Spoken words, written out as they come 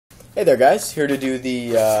Hey there, guys. Here to do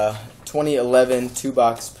the 2011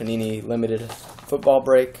 two-box Panini Limited football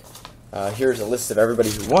break. Here's a list of everybody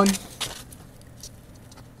who won.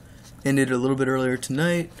 Ended a little bit earlier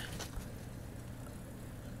tonight.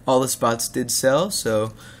 All the spots did sell,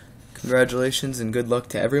 so congratulations and good luck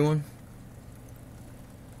to everyone.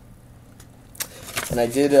 And I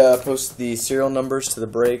did post the serial numbers to the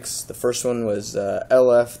breaks. The first one was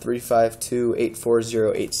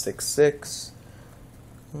LF3528408666.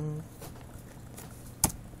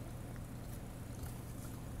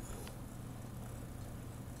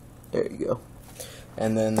 There you go.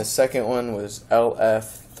 And then the second one was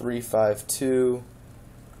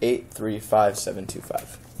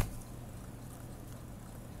LF3528355725.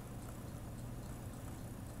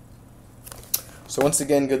 So once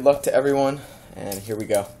again, good luck to everyone, and here we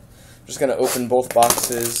go. I'm just going to open both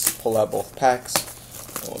boxes, pull out both packs,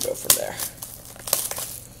 and we'll go from there.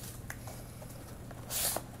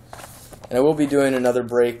 And I will be doing another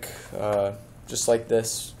break just like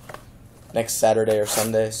this next Saturday or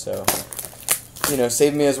Sunday, so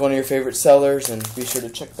save me as one of your favorite sellers and be sure to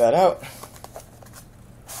check that out.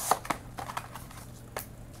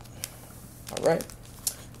 Alright,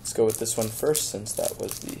 let's go with this one first since that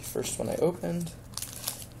was the first one I opened.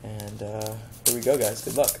 And here we go, guys.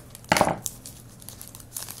 Good luck.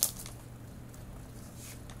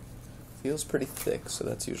 Feels pretty thick, so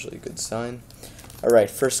that's usually a good sign. Alright,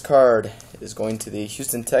 first card is going to the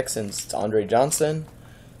Houston Texans. It's Andre Johnson,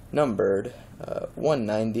 numbered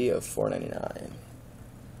 190 of 499.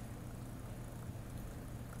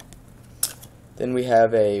 Then we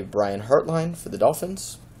have a Brian Hartline for the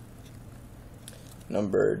Dolphins,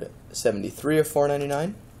 numbered 73 of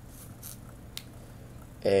 499.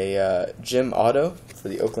 A Jim Otto for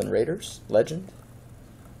the Oakland Raiders, legend,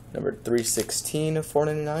 numbered 316 of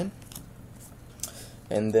 499.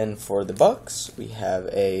 And then for the Bucks, we have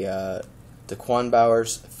a Daquan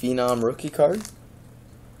Bowers Phenom rookie card,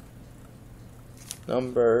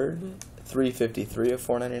 numbered 353 of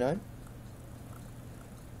 499.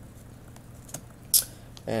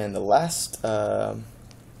 And the last, the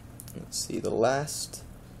last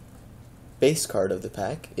base card of the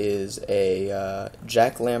pack is a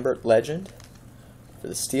Jack Lambert legend for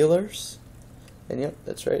the Steelers. And yep,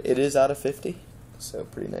 that's right, it is out of 50. So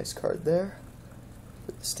pretty nice card there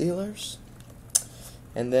for the Steelers.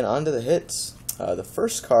 And then on to the hits. The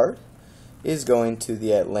first card is going to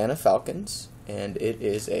the Atlanta Falcons, and it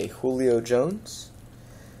is a Julio Jones.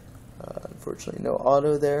 Unfortunately, no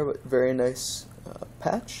auto there, but very nice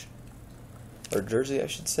patch, or jersey, I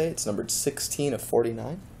should say. It's numbered 16 of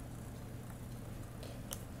 49.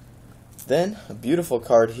 Then, a beautiful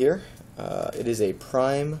card here. It is a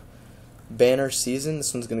Prime Banner Season.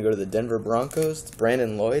 This one's going to go to the Denver Broncos. It's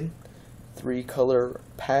Brandon Lloyd. 3-color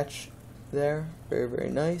patch there. Very, very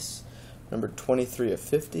nice. Numbered 23 of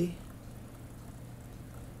 50.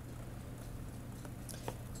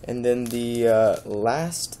 And then the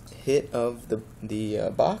last hit of the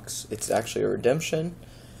box, it's actually a redemption,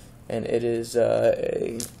 and it is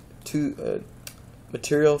a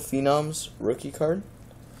Material Phenoms rookie card,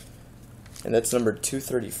 and that's number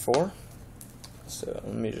 234. So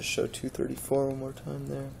let me just show 234 one more time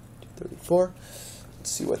there. 234. Let's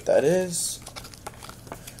see what that is,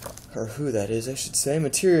 or who that is, I should say.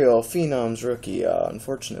 Material Phenoms rookie.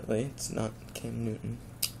 Unfortunately, it's not Cam Newton.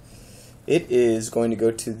 It is going to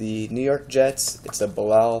go to the New York Jets. It's a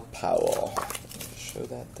Bilal Powell. Let me show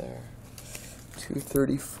that there.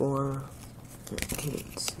 234.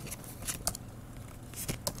 Can't see.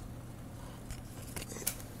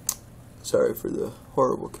 Sorry for the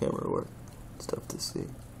horrible camera work. It's tough to see.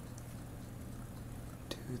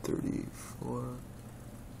 234.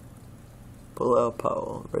 Bilal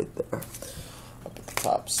Powell, right there, up at the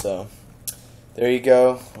top. So there you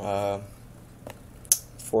go.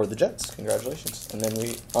 For the Jets, congratulations. And then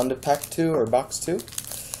we on to pack 2 or box 2.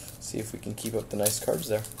 See if we can keep up the nice cards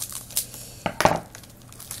there.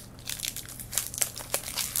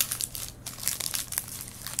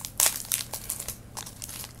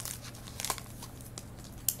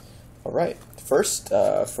 Alright, first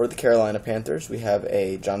for the Carolina Panthers, we have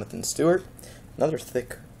a Jonathan Stewart. Another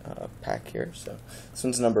thick pack here. So this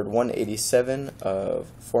one's numbered 187 of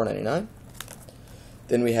 499.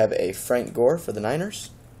 Then we have a Frank Gore for the Niners,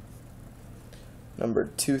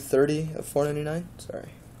 numbered 230 of 499. Sorry,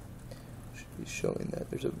 should be showing that.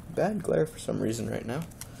 There's a bad glare for some reason right now.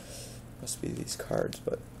 Must be these cards.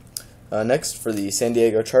 But next for the San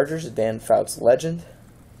Diego Chargers, Dan Fouts legend,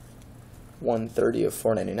 130 of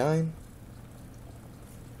 499.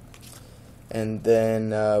 And then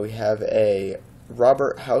we have a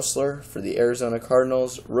Robert Hausler for the Arizona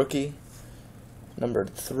Cardinals rookie,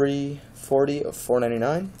 numbered 340 of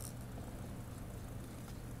 499.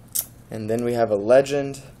 And then we have a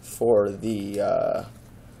legend for the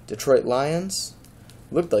Detroit Lions.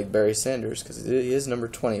 Looked like Barry Sanders because he is number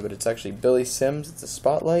 20, but it's actually Billy Sims. It's a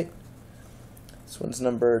spotlight. This one's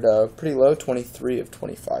numbered pretty low, 23 of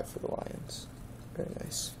 25 for the Lions. Very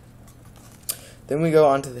nice. Then we go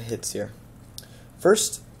on to the hits here.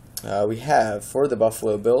 First, we have for the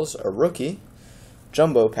Buffalo Bills a rookie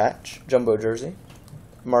jumbo patch, jumbo jersey,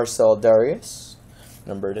 Marcel Darius,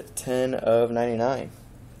 numbered 10 of 99.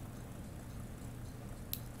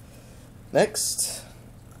 Next,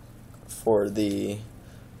 for the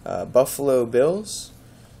Buffalo Bills,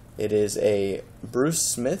 it is a Bruce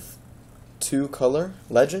Smith 2-color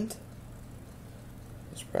legend.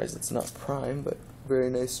 I'm surprised it's not prime, but very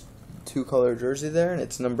nice 2-color jersey there, and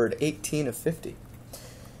it's numbered 18 of 50.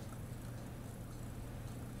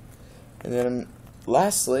 And then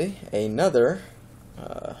lastly, another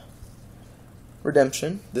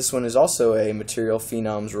redemption. This one is also a Material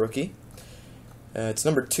Phenoms rookie. It's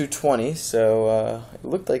number 220, so it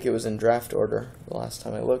looked like it was in draft order the last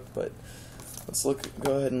time I looked, but let's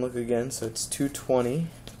go ahead and look again. So it's 220,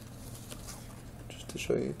 just to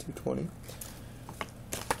show you 220.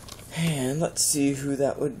 And let's see who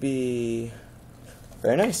that would be.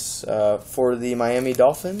 Very nice. For the Miami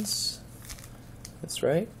Dolphins, that's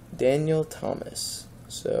right, Daniel Thomas.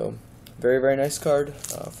 So very, very nice card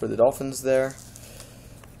for the Dolphins there,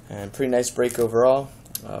 and pretty nice break overall.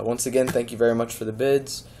 Once again, thank you very much for the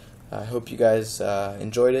bids. I hope you guys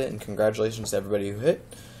enjoyed it, and congratulations to everybody who hit.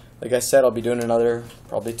 Like I said, I'll be doing another,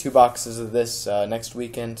 probably 2 boxes of this next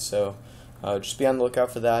weekend, so just be on the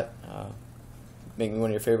lookout for that. Make me one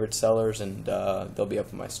of your favorite sellers, and they'll be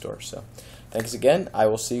up in my store. So thanks again. I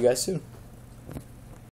will see you guys soon.